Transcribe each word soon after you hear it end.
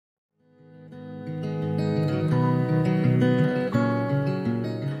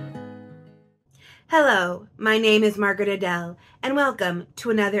my name is Margaret Adele, and welcome to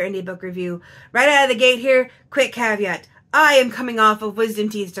another indie book review. Right out of the gate here, quick caveat. I am coming off of wisdom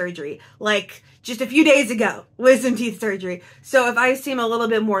teeth surgery, like just a few days ago, wisdom teeth surgery. So if I seem a little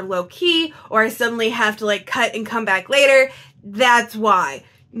bit more low-key, or I suddenly have to like cut and come back later, that's why.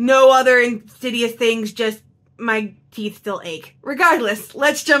 No other insidious things, just my teeth still ache. Regardless,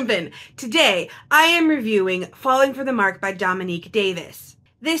 let's jump in. Today, I am reviewing Falling for the Mark by Dominique Davis.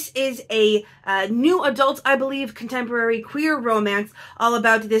 This is a new adult, I believe, contemporary queer romance all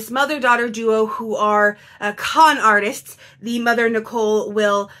about this mother-daughter duo who are con artists. The mother, Nicole,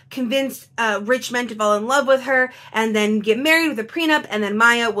 will convince rich men to fall in love with her and then get married with a prenup, and then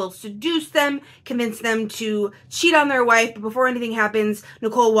Maya will seduce them, convince them to cheat on their wife, but before anything happens,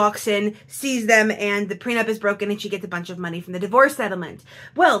 Nicole walks in, sees them, and the prenup is broken and she gets a bunch of money from the divorce settlement.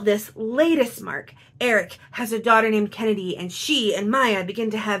 Well, this latest Mark, Eric, has a daughter named Kennedy, and she and Maya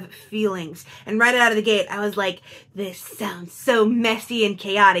begin to have feelings. And right out of the gate, I was like, this sounds so messy and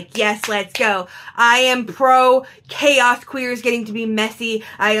chaotic. Yes, let's go. I am pro chaos queers getting to be messy.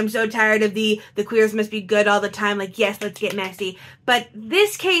 I am so tired of the queers must be good all the time. Like, yes, let's get messy. But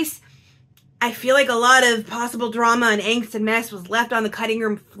this case, I feel like a lot of possible drama and angst and mess was left on the cutting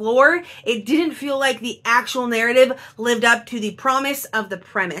room floor. It didn't feel like the actual narrative lived up to the promise of the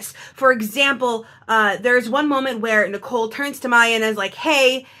premise. For example, there's one moment where Nicole turns to Maya and is like,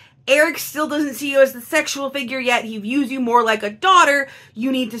 hey, Eric still doesn't see you as the sexual figure yet. He views you more like a daughter.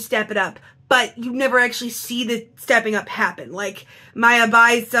 You need to step it up. But you never actually see the stepping up happen. Like, Maya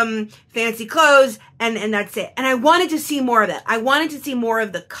buys some fancy clothes, and that's it. And I wanted to see more of that. I wanted to see more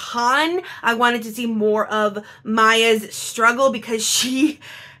of the con. I wanted to see more of Maya's struggle, because she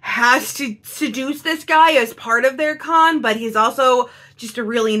has to seduce this guy as part of their con, but he's also just a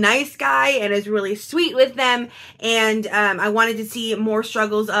really nice guy and is really sweet with them. And I wanted to see more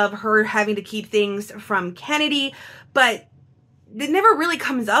struggles of her having to keep things from Kennedy, but it never really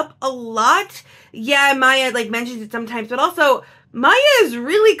comes up a lot. Yeah, Maya like mentions it sometimes, but also Maya is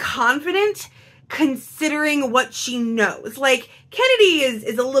really confident considering what she knows. Like, Kennedy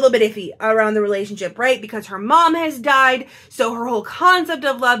is a little bit iffy around the relationship, right? Because her mom has died, so her whole concept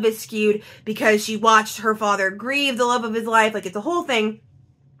of love is skewed because she watched her father grieve the love of his life. Like, it's a whole thing.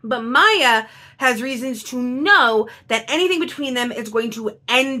 But Maya has reasons to know that anything between them is going to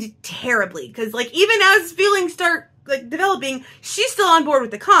end terribly. Because, like, even as feelings start like developing, she's still on board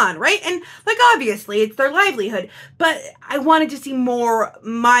with the con, right? And like, obviously it's their livelihood, but I wanted to see more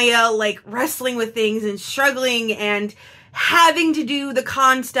Maya like wrestling with things and struggling and having to do the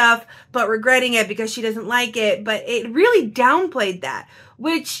con stuff but regretting it because she doesn't like it. But it really downplayed that,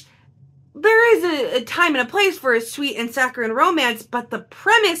 which there is a time and a place for a sweet and saccharine romance, but the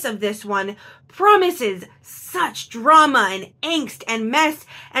premise of this one promises such drama and angst and mess,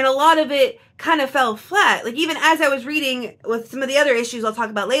 and a lot of it kind of fell flat. Like, even as I was reading with some of the other issues I'll talk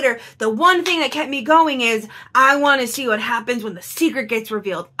about later, the one thing that kept me going is I want to see what happens when the secret gets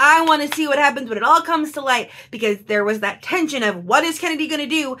revealed. I want to see what happens when it all comes to light, because there was that tension of what is Kennedy going to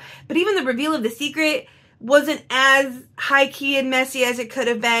do? But even the reveal of the secret wasn't as high-key and messy as it could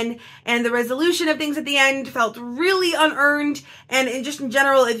have been, and the resolution of things at the end felt really unearned, and just in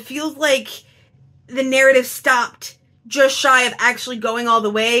general, it feels like the narrative stopped just shy of actually going all the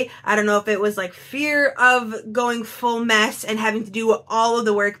way. I don't know if it was like fear of going full mess and having to do all of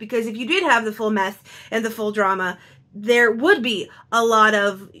the work, because if you did have the full mess and the full drama, there would be a lot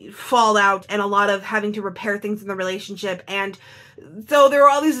of fallout and a lot of having to repair things in the relationship. And so there were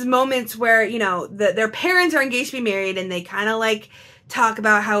all these moments where, you know, their parents are engaged to be married, and they kind of like talk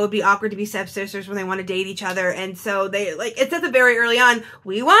about how it would be awkward to be stepsisters when they want to date each other. And so they like, it says it very early on,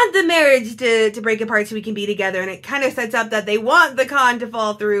 we want the marriage to break apart so we can be together. And it kind of sets up that they want the con to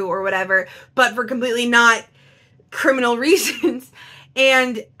fall through or whatever, but for completely not criminal reasons.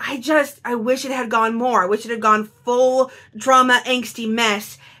 And I wish it had gone more. I wish it had gone full drama, angsty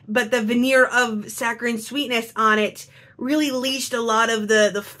mess, but the veneer of saccharine sweetness on it really leached a lot of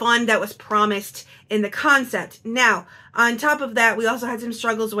the fun that was promised in the concept. Now, on top of that, we also had some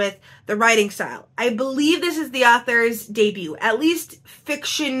struggles with the writing style. I believe this is the author's debut, at least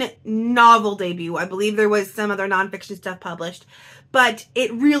fiction novel debut. I believe there was some other nonfiction stuff published, but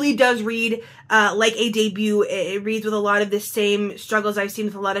it really does read like a debut. It reads with a lot of the same struggles I've seen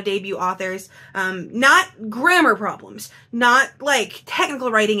with a lot of debut authors. Not grammar problems, not like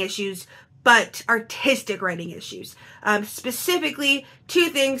technical writing issues, but artistic writing issues. Specifically, two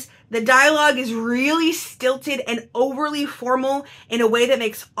things. The dialogue is really stilted and overly formal in a way that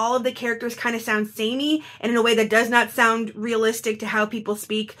makes all of the characters kind of sound samey, and in a way that does not sound realistic to how people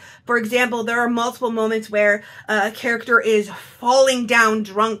speak. For example, there are multiple moments where a character is falling down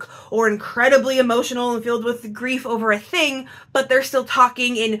drunk or incredibly emotional and filled with grief over a thing, but they're still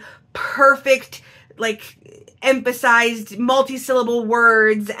talking in perfect, like, emphasized multi-syllable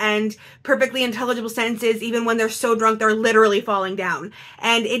words and perfectly intelligible sentences, even when they're so drunk they're literally falling down.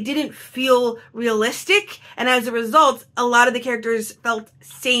 And it didn't feel realistic, and as a result, a lot of the characters felt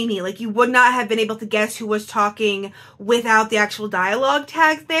samey. Like, you would not have been able to guess who was talking without the actual dialogue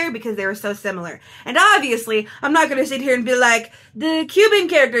tags there, because they were so similar. And obviously, I'm not going to sit here and be like, the Cuban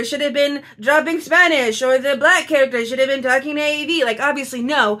character should have been dropping Spanish, or the black character should have been talking AAV. Like, obviously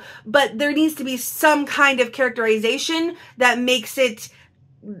no, but there needs to be some kind of characterization that makes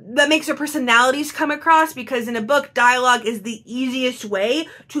their personalities come across, because in a book, dialogue is the easiest way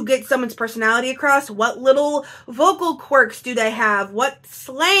to get someone's personality across. What little vocal quirks do they have? What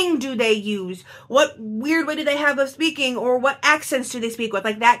slang do they use? What weird way do they have of speaking? Or what accents do they speak with?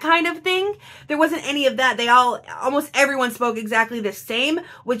 Like, that kind of thing. There wasn't any of that. Almost everyone spoke exactly the same,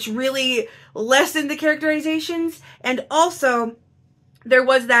 which really lessened the characterizations. And also, there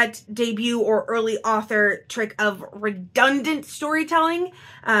was that debut or early author trick of redundant storytelling.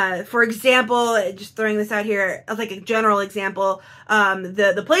 For example, just throwing this out here as like a general example,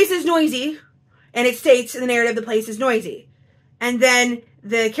 the place is noisy, and it states in the narrative the place is noisy. And then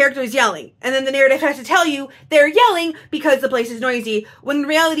the character is yelling, and then the narrative has to tell you they're yelling because the place is noisy, when in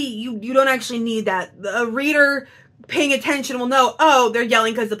reality you don't actually need that. A reader paying attention will know, oh, they're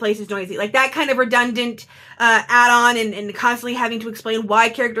yelling because the place is noisy. Like, that kind of redundant add-on and constantly having to explain why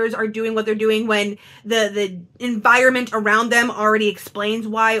characters are doing what they're doing when the environment around them already explains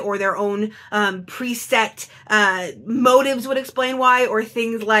why, or their own preset motives would explain why, or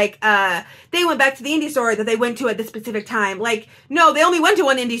things like they went back to the indie store that they went to at this specific time. Like, no, they only went to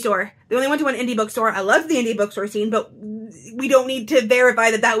one indie store. They only went to one indie bookstore. I love the indie bookstore scene, but we don't need to verify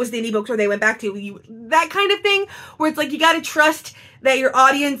that that was the indie bookstore they went back to. That kind of thing, where it's like, you gotta trust that your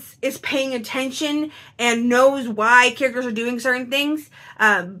audience is paying attention and knows why characters are doing certain things.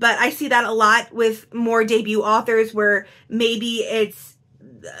 But I see that a lot with more debut authors, where maybe it's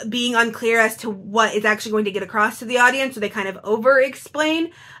being unclear as to what is actually going to get across to the audience, so they kind of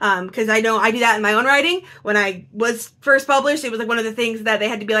over-explain. Because I know I do that in my own writing. When I was first published, it was like one of the things that they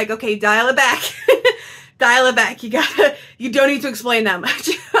had to be like, okay, dial it back. Dial it back. You don't need to explain that much.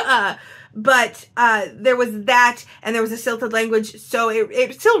 But there was that, and there was a stilted language, so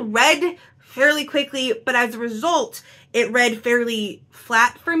it still read fairly quickly, but as a result, it read fairly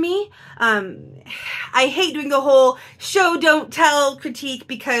flat for me. I hate doing the whole show don't tell critique,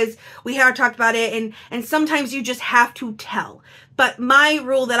 because we have talked about it, and sometimes you just have to tell. But my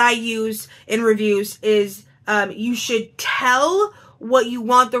rule that I use in reviews is you should tell what you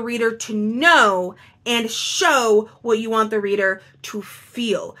want the reader to know and show what you want the reader to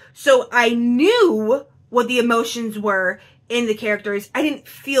feel. So I knew what the emotions were in the characters. I didn't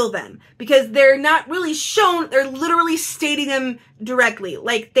feel them, because they're not really shown. They're literally stating them directly.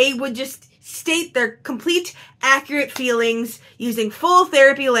 Like, they would just state their complete, accurate feelings using full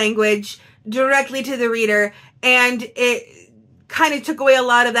therapy language directly to the reader. And it kind of took away a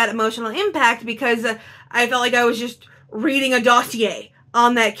lot of that emotional impact, because I felt like I was just reading a dossier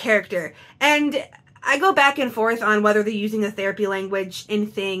on that character. And I go back and forth on whether the using the therapy language in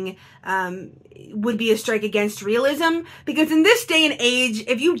Thing would be a strike against realism, because in this day and age,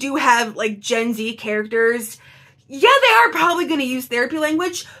 if you do have like Gen Z characters, yeah, they are probably going to use therapy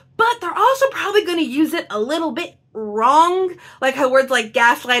language, but they're also probably going to use it a little bit wrong, like how words like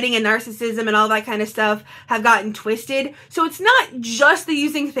gaslighting and narcissism and all that kind of stuff have gotten twisted. So it's not just the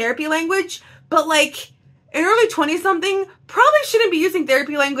using therapy language, but like an early 20-something probably shouldn't be using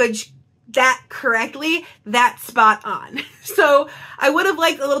therapy language that correctly, that spot on. So I would have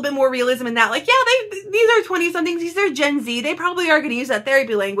liked a little bit more realism in that. Like, yeah, these are 20-somethings, these are Gen Z, they probably are going to use that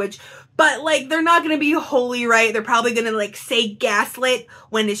therapy language, but like, they're not going to be wholly right. They're probably going to like say gaslit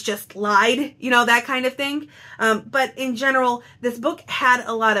when it's just lied, you know, that kind of thing. But in general, this book had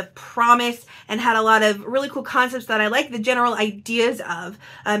a lot of promise and had a lot of really cool concepts that I like the general ideas of.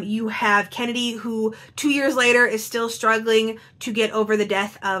 You have Kennedy, who 2 years later is still struggling to get over the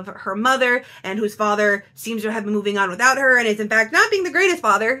death of her mother, and whose father seems to have been moving on without her, and is in fact not being the greatest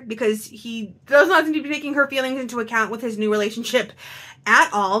father, because he does not seem to be taking her feelings into account with his new relationship at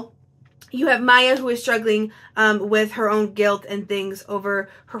all. You have Maya, who is struggling with her own guilt and things over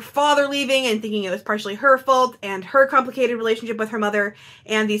her father leaving and thinking it was partially her fault, and her complicated relationship with her mother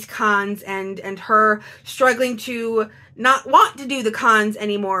and these cons, and her struggling to not want to do the cons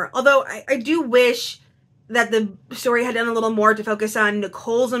anymore. Although I do wish that the story had done a little more to focus on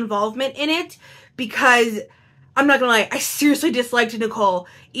Nicole's involvement in it, because I'm not gonna lie, I seriously disliked Nicole.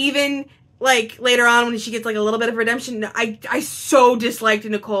 Even like later on when she gets like a little bit of redemption, I so disliked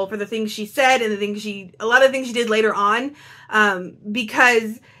Nicole for the things she said and a lot of things she did later on,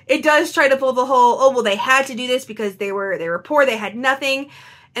 because it does try to pull the whole, oh well, they had to do this because they were poor, they had nothing,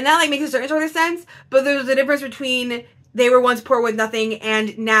 and that like makes a certain sort of sense. But there's a difference between they were once poor with nothing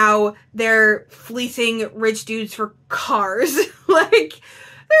and now they're fleecing rich dudes for cars. Like,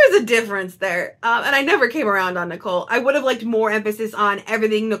 there's a difference there. And I never came around on Nicole. I would have liked more emphasis on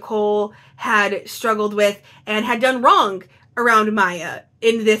everything Nicole had struggled with and had done wrong around Maya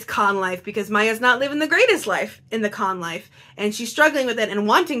in this con life, because Maya's not living the greatest life in the con life. And she's struggling with it and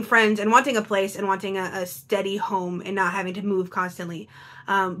wanting friends and wanting a place and wanting a steady home and not having to move constantly.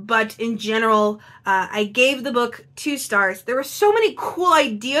 But in general, I gave the book 2 stars. There were so many cool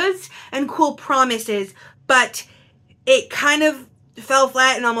ideas and cool promises, but it kind of fell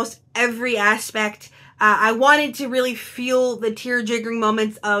flat in almost every aspect. I wanted to really feel the tear-jiggering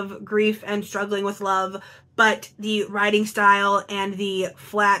moments of grief and struggling with love, but the writing style and the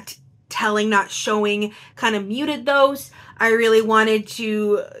flat telling, not showing, kind of muted those. I really wanted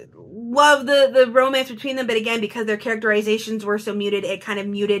to love the romance between them, but again, because their characterizations were so muted, it kind of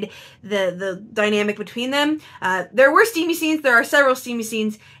muted the dynamic between them. There were steamy scenes. There are several steamy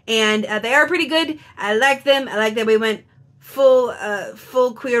scenes, and they are pretty good. I like them. I like that we went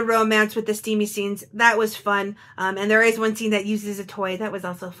full queer romance with the steamy scenes. That was fun. And there is one scene that uses a toy. That was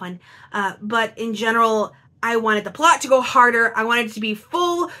also fun. But in general, I wanted the plot to go harder. I wanted it to be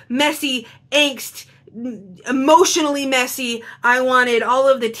full, messy, angst, emotionally messy. I wanted all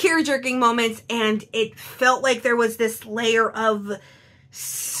of the tear-jerking moments, and it felt like there was this layer of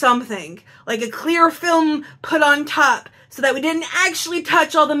something, like a clear film put on top, so that we didn't actually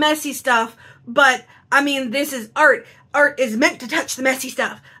touch all the messy stuff. But, I mean, this is art. Art is meant to touch the messy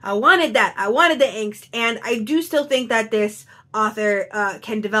stuff. I wanted that. I wanted the angst. And I do still think that this author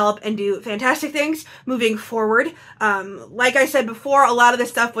can develop and do fantastic things moving forward. Like I said before, a lot of the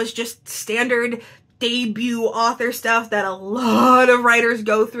stuff was just standard debut author stuff that a lot of writers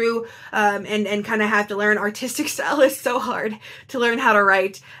go through and kind of have to learn. Artistic style is so hard to learn how to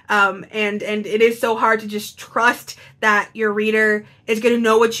write, and it is so hard to just trust that your reader is going to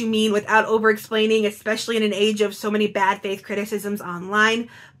know what you mean without over-explaining, especially in an age of so many bad faith criticisms online.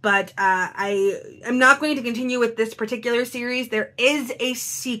 But I'm not going to continue with this particular series. There is a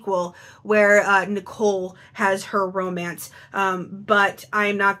sequel where Nicole has her romance, but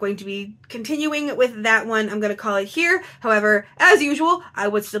I'm not going to be continuing with that one. I'm going to call it here. However, as usual, I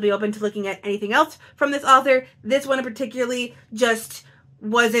would still be open to looking at anything else from this author. This one in particularly just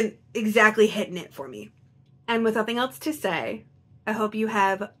wasn't exactly hitting it for me. And with nothing else to say, I hope you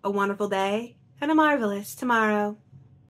have a wonderful day and a marvelous tomorrow.